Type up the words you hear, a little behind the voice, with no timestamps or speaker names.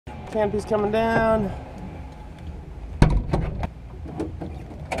Canopy's coming down.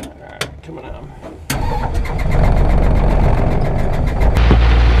 Alright, coming on.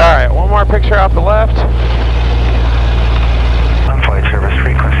 Alright, one more picture off the left. On flight service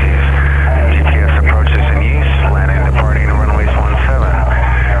frequencies. GPS approaches in east, landing departing runways 17.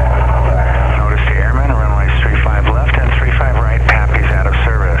 Notice the airmen, runways 35 left and 35 right, PAPI's out of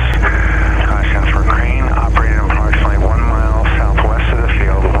service. Caution for crane, operated approximately 1 mile southwest of the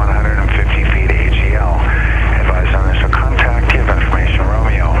field, 150 feet AGL. Advise on initial contact, give information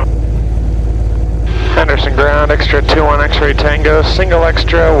Romeo. Henderson ground, extra 21 X-ray Tango, single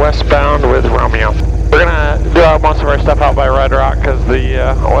extra westbound with Romeo. We're gonna do most of our stuff out by Red Rock because the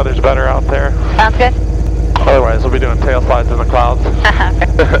weather's better out there. Sounds good. Otherwise, we'll be doing tail slides in the clouds.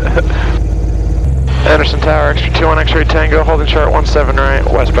 Anderson Tower, extra 21 X-ray Tango, holding short 17 right,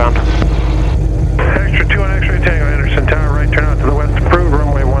 westbound. Extra 21 X-ray Tango, Anderson Tower, right turn out to the west, approved,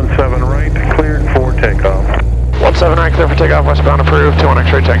 runway 17 right, cleared for takeoff. 17 right, clear for takeoff, westbound approved, 21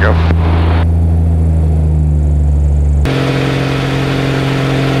 X-ray Tango.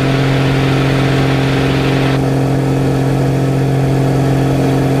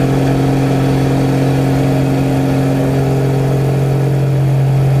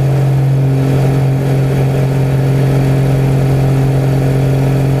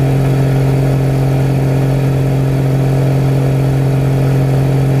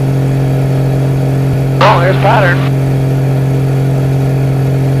 Pattern.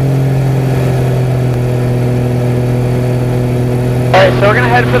 Alright, so we're going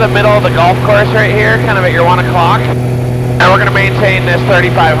to head for the middle of the golf course right here, kind of at your 1 o'clock. And we're going to maintain this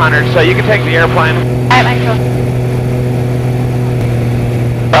 3500, so you can take the airplane. Alright, Michael.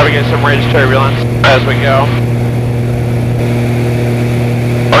 Probably get some ridge turbulence as we go.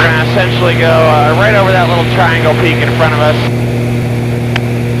 We're going to essentially go right over that little triangle peak in front of us.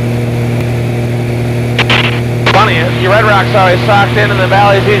 Funny, your Red Rock's always socked in and the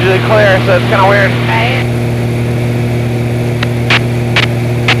valley's usually clear, so it's kind of weird. Right.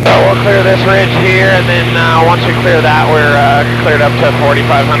 So we'll clear this ridge here, and then once we clear that, we're cleared up to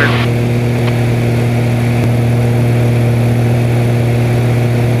 4500.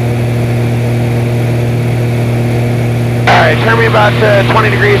 Alright, turn me about 20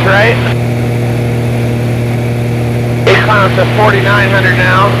 degrees right. Climb up to 4900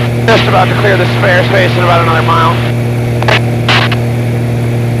 now. Just about to clear the spare space in about another mile.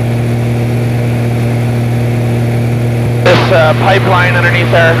 This pipeline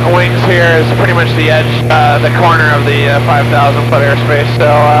underneath our wings here is pretty much the edge, the corner of the 5,000 foot airspace. So,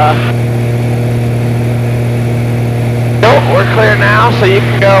 we're clear now, so you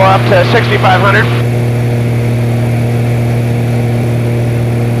can go up to 6,500.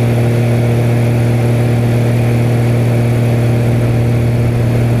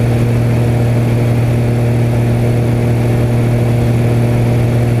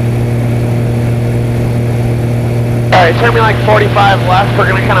 Alright, turn me like 45 left. We're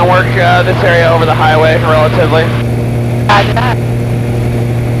going to kind of work this area over the highway relatively. Roger that.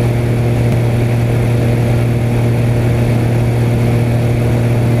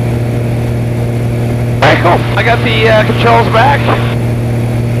 Alright, cool. I got the controls back.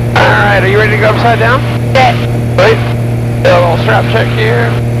 Alright, are you ready to go upside down? Yeah. Wait. Do a little strap check here.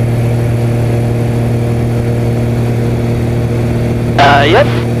 Yep.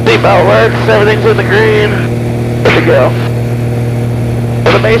 Seatbelt works. Everything's in the green. Good to go.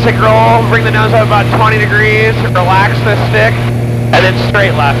 For the basic roll, bring the nose up about 20 degrees, relax the stick, and then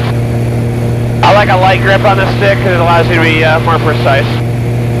straight left. I like a light grip on the stick because it allows you to be more precise.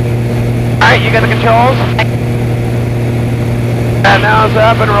 Alright, you got the controls? And nose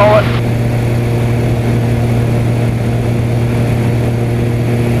up and roll it.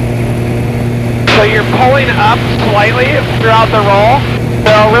 So you're pulling up slightly throughout the roll.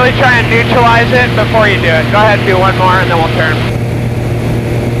 So really try and neutralize it before you do it. Go ahead and do one more and then we'll turn.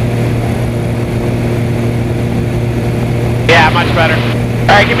 Yeah, much better.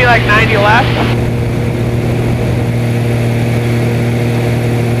 Alright, give me like 90 left.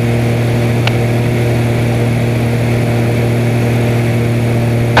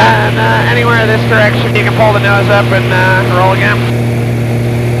 And anywhere this direction you can pull the nose up and roll again.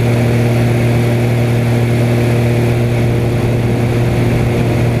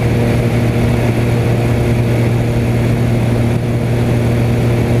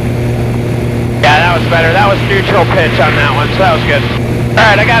 Better. That was neutral pitch on that one, so that was good.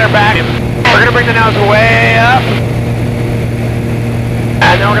 Alright, I got her back. We're going to bring the nose way up.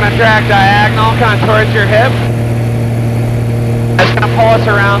 And then we're going to drag diagonal kind of towards your hip. It's going to pull us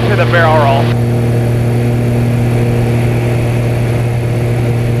around through the barrel roll.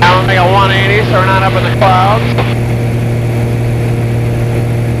 Now make a 180 so we're not up in the clouds.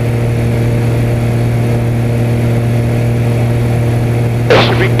 This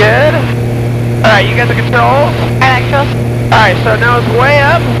should be good. Alright, you got the controls? Controls. Alright, so nose way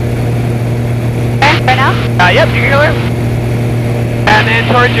up. Okay, right now? Yep, you're clear. And then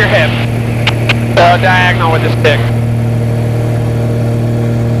towards your hip. So diagonal with the stick.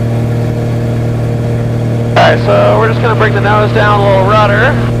 Alright, so we're just going to bring the nose down a little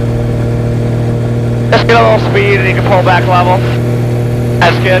rudder. Just get a little speed and you can pull back level.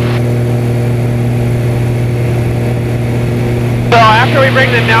 That's good. So after we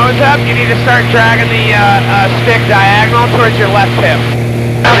bring the nose up, you need to start dragging the stick diagonal towards your left hip.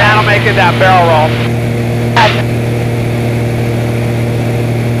 And that'll make it that barrel roll.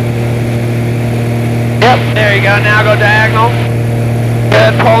 Yep, there you go. Now go diagonal.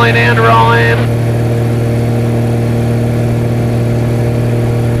 Good, pulling and rolling.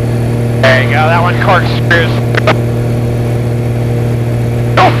 There you go, that one corkscrews.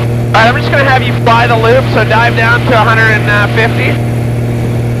 Alright, I'm just going to have you fly the loop, so dive down to 150.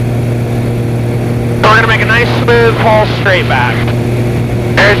 So we're going to make a nice smooth pull straight back.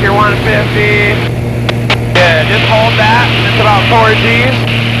 There's your 150. Good, just hold that. It's about 4 G's.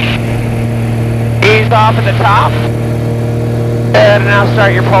 Ease off at the top. Good, and now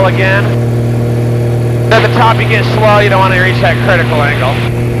start your pull again. At the top you get slow, you don't want to reach that critical angle.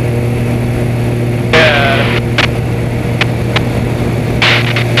 Good.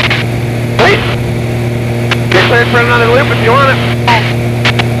 Sweet. You're cleared for another loop if you want it.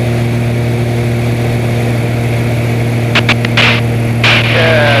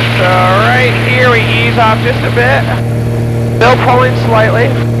 Good. So right here we ease off just a bit. Still pulling slightly.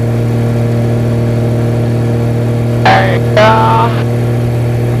 There you go.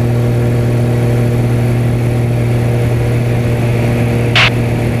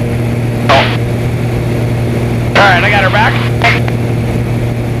 Alright, I got her back.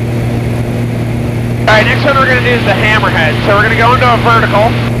 Alright, next one we're going to do is the hammerhead. So we're going to go into a vertical.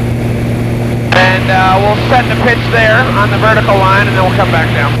 And we'll set the pitch there on the vertical line and then we'll come back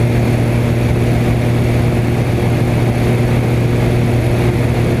down.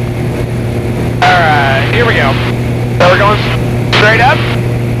 Alright, here we go. So we're going straight up.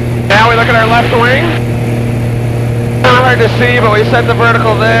 Now we look at our left wing. Kind of hard to see, but we set the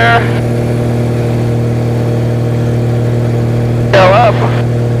vertical there. Go up.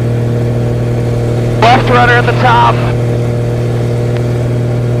 Left rudder at the top.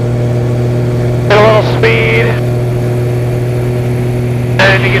 Get a little speed. And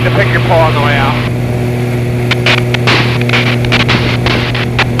then you get to pick your pull on the way out.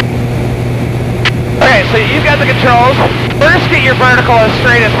 Okay, so you've got the controls. First get your vertical as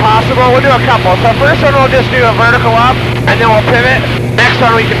straight as possible. We'll do a couple. So first one we'll just do a vertical up, and then we'll pivot. Next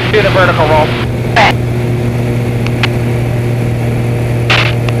one we can do the vertical roll.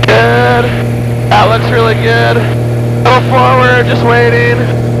 Good. That looks really good. Go forward, just waiting.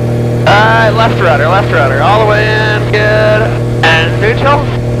 Alright, left rudder, all the way in, good. And neutral.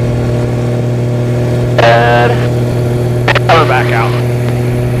 Good. And coming back out.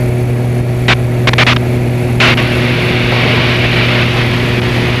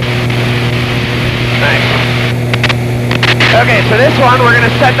 Nice. Okay, so this one we're going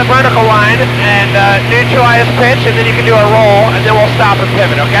to set the vertical line and neutralize pitch, and then you can do a roll, and then we'll stop and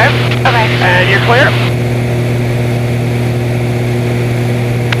pivot, okay? Okay. And you're clear.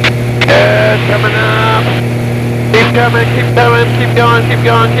 Good, coming up. Keep coming, keep going, keep going, keep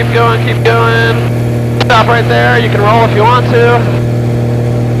going, keep going, keep going. Stop right there, you can roll if you want to.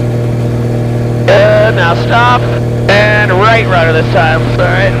 Good, now stop. And right rudder this time,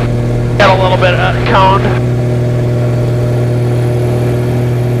 sorry. Got a little bit coned.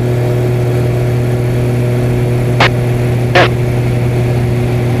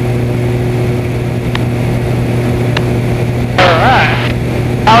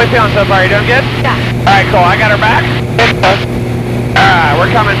 How are we feeling so far? You doing good? Yeah. Alright, cool. I got her back. Alright,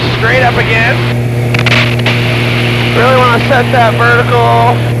 we're coming straight up again. Really want to set that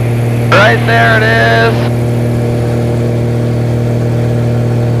vertical. Right there it is.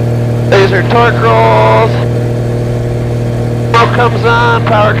 These are torque rolls. Smoke comes on,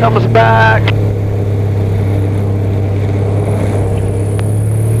 power comes back.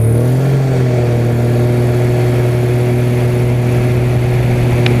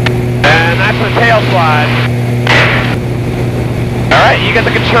 Tail slide. Alright, you got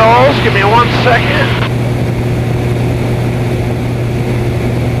the controls. Give me 1 second.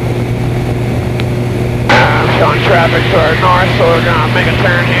 I'm showing traffic to our north, so we're going to make a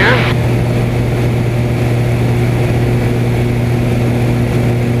turn here.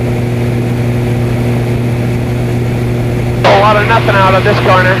 lot of nothing out of this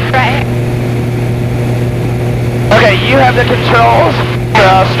corner. Right. Okay, you have the controls.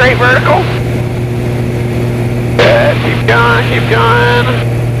 Straight vertical. Good, keep going, keep going.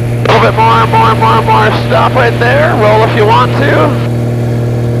 A little bit more. Stop right there. Roll if you want to.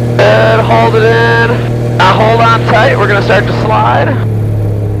 Good, hold it in. Now hold on tight. We're going to start to slide.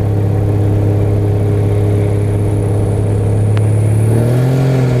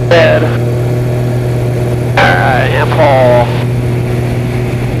 Good. Alright, and pull.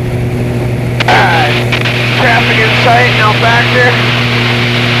 Alright. Traffic in sight, no factor.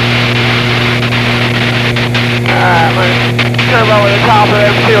 Alright, I'm gonna curve over the top of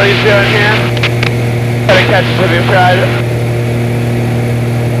him, see what he's doing here. Try to catch us if you tried it.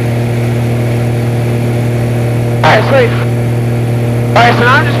 Alright, sweet. Alright, so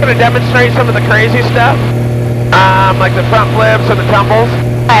now I'm just gonna demonstrate some of the crazy stuff. Like the front flips and the tumbles.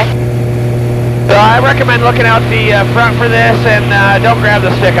 Okay. So I recommend looking out the front for this, and don't grab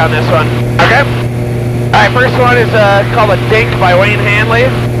the stick on this one. Okay? Alright, first one is called a dink by Wayne Handley.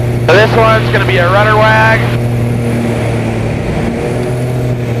 So this one's going to be a rudder wag.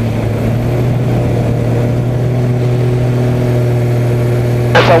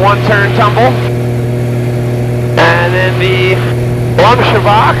 That's a one-turn tumble. And then the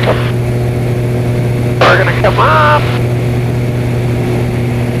Lumshavak. We're going to come up.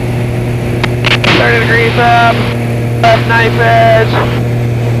 30 degrees up. Left knife edge.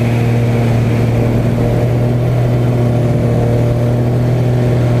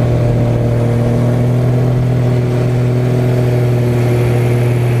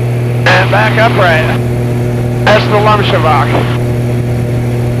 And back upright. That's the Lumshavak.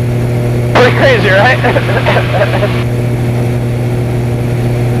 Pretty crazy, right?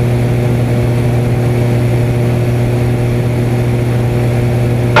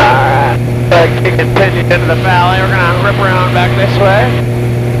 We continue into the valley. We're going to rip around back this way.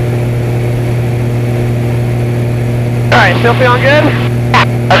 Alright, still feeling good?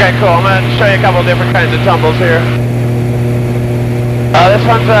 Okay, cool. I'm going to show you a couple different kinds of tumbles here. This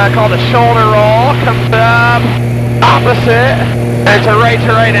one's called a shoulder roll. Comes up opposite, and it's a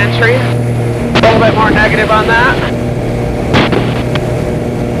right-to-right entry. A little bit more negative on that.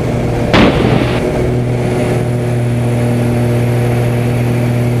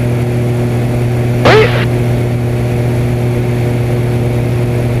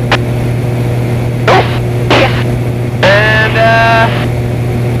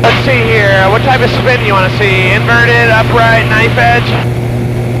 Let's see here, what type of spin do you want to see? Inverted, upright, knife edge?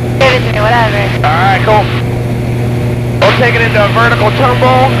 Give it to me, whatever. Alright, cool. We'll take it into a vertical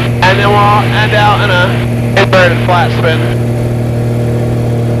tumble, and then we'll end out in a inverted flat spin.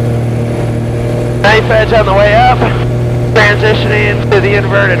 Knife edge on the way up, transitioning to the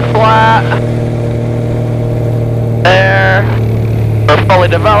inverted flat. There, we're fully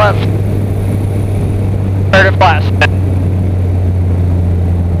developed. Inverted flat spin.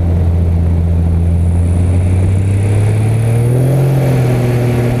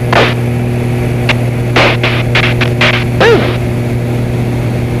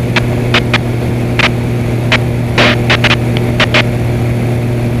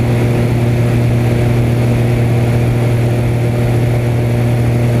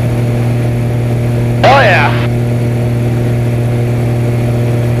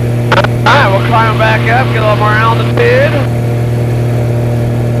 Climb back up, get a little more altitude.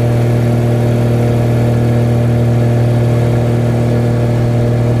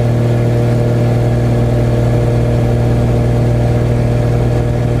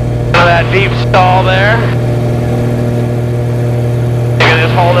 Now that deep stall there. You can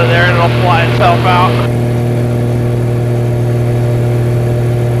just hold it there and it'll fly itself out.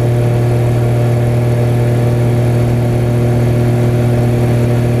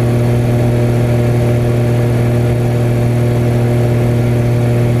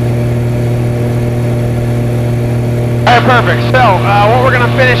 Alright, perfect. So, what we're going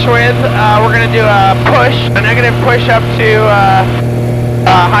to finish with, we're going to do a push, a negative push up to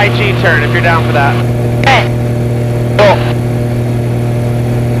high G turn, if you're down for that. Okay. Cool.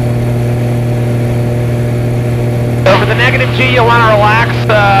 So for the negative G, you'll want to relax,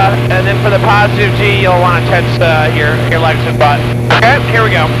 and then for the positive G, you'll want to tense your legs and butt. Okay, here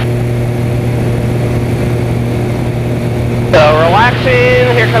we go. So,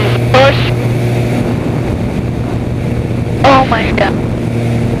 relaxing, here comes the push. Oh my god.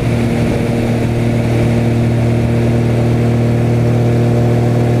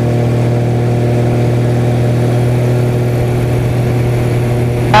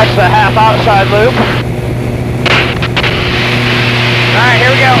 That's the half outside loop. Alright,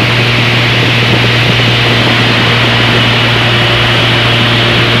 here we go.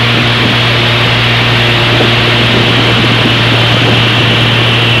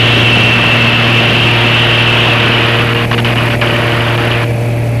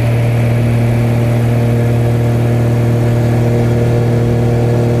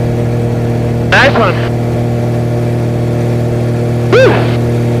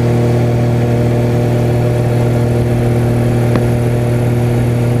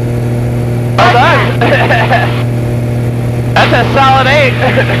 That's a solid 8.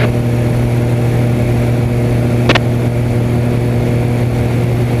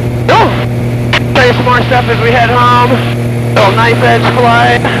 Show you some more stuff as we head home. Little knife edge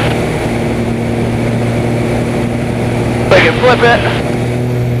fly. We can flip it.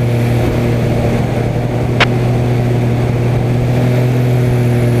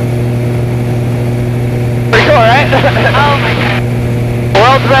 Pretty cool, right? Oh my god.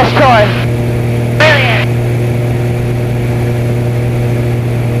 World's best toy. Brilliant.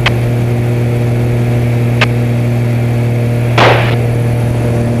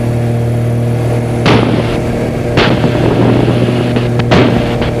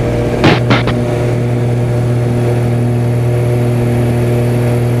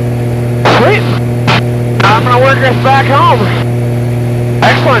 Sweet. Now I'm gonna work us back home.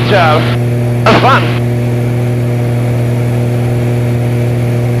 Excellent job. That was fun.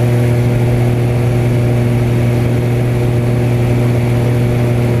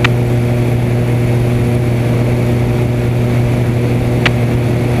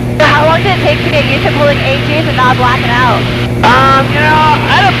 So how long did it take to get used to pulling 8Gs and not blacking out? You know,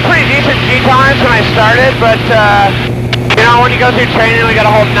 I had a pretty decent G tolerance when I started, but, you know, when you go through training, we gotta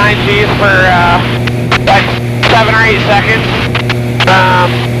hold 9 Gs for, like 7 or 8 seconds.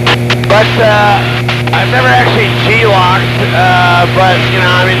 I've never actually G-locked, but, you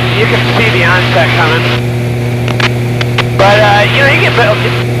know, I mean, you can see the onset coming. But, you know, you get built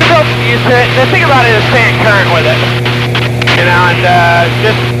used to it. The thing about it is staying current with it. You know, and,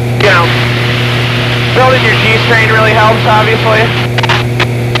 just, you know, building your G-strain really helps, obviously.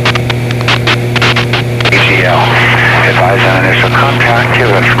 AGL. Advise on initial contact. Give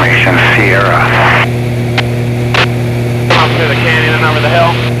information Sierra. Up through the canyon and over the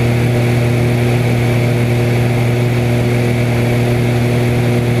hill.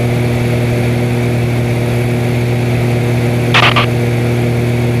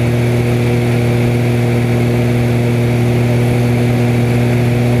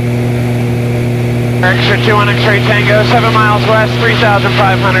 Extra 2 on X-ray Tango, 7 miles west,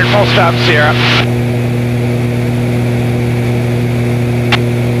 3,500, full stop Sierra.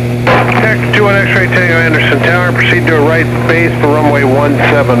 X 2 on X-ray Tango Anderson Tower, proceed to a right base for runway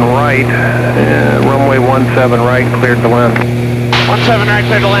 17 right. Runway 17 right, cleared to land. 17 right,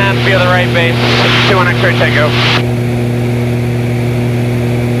 clear to land via the right base, 2 on X-ray Tango.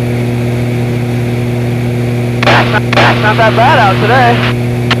 Not that bad out today.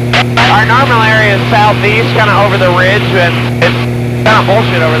 Our normal area is southeast, kind of over the ridge, and it's kind of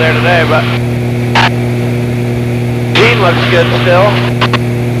bullshit over there today, but Gene looks good still.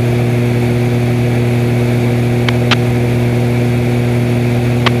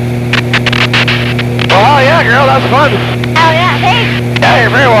 Well, yeah, girl, that was fun. Oh yeah, thanks. Yeah,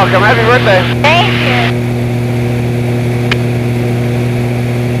 you're very welcome. Happy birthday. Thank you.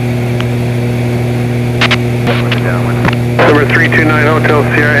 Number 329 Hotel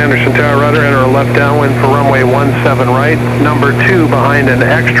Sierra Anderson Tower rudder, enter a left downwind for runway 17 right. Number 2 behind an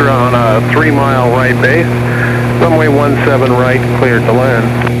extra on a 3-mile right base. Runway 17 right, cleared to land.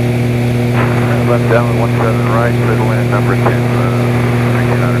 Left downwind 17 right, clear to land. Number 2.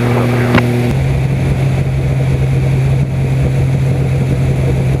 1900.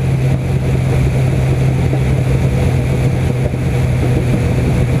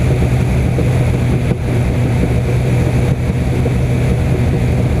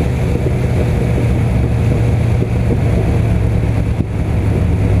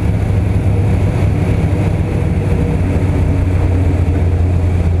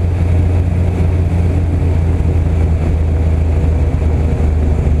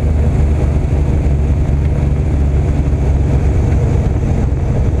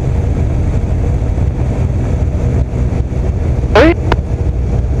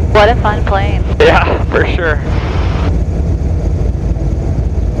 What a fun plane. Yeah, for sure.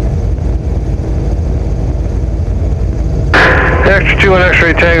 Extra 2 on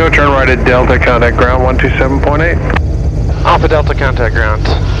X-ray Tango, turn right at Delta, contact ground 127.8. Alpha Delta, contact ground,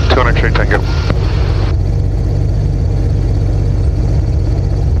 2 on X-ray Tango.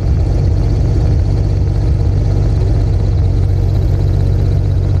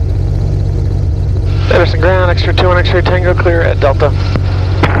 Anderson ground, extra 2 on X-ray Tango, clear at Delta.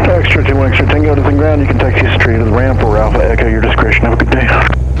 Extra 2 on X-ray Tango to the ground, you can taxi straight to the ramp or Alpha Echo, your discretion. Have a good day.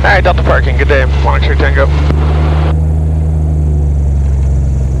 Alright, Delta parking, good day, 1 X-ray Tango.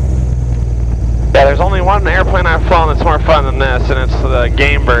 Yeah, there's only one airplane I've flown that's more fun than this, and it's the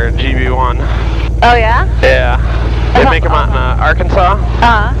Game Bird GB1. Oh yeah? Yeah. They make them out in Arkansas.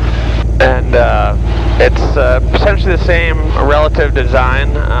 Uh-huh. And It's essentially the same relative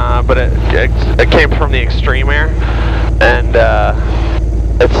design, but it came from the Extreme Air, and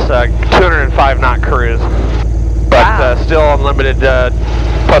it's 205 knot cruise, but wow. Still unlimited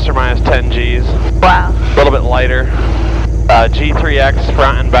plus or minus 10 Gs. Wow. A little bit lighter. G3X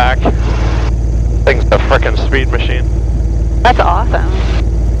front and back. Thing's a frickin' speed machine. That's awesome.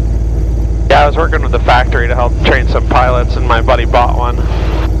 Yeah, I was working with the factory to help train some pilots, and my buddy bought one.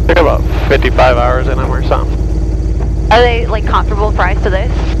 Took about 55 hours in them or something. Are they like comparable price to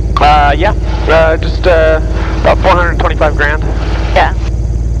this? Yeah. Just about 425 grand. Yeah.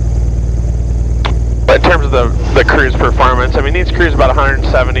 But in terms of the cruise performance, I mean, these cruise about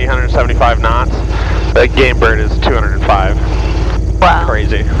 170, 175 knots. The Game Bird is 205. Wow.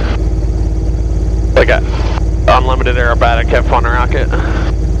 Crazy. Like a unlimited aerobatic F1 rocket.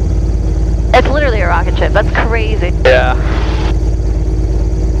 It's literally a rocket ship. That's crazy. Yeah.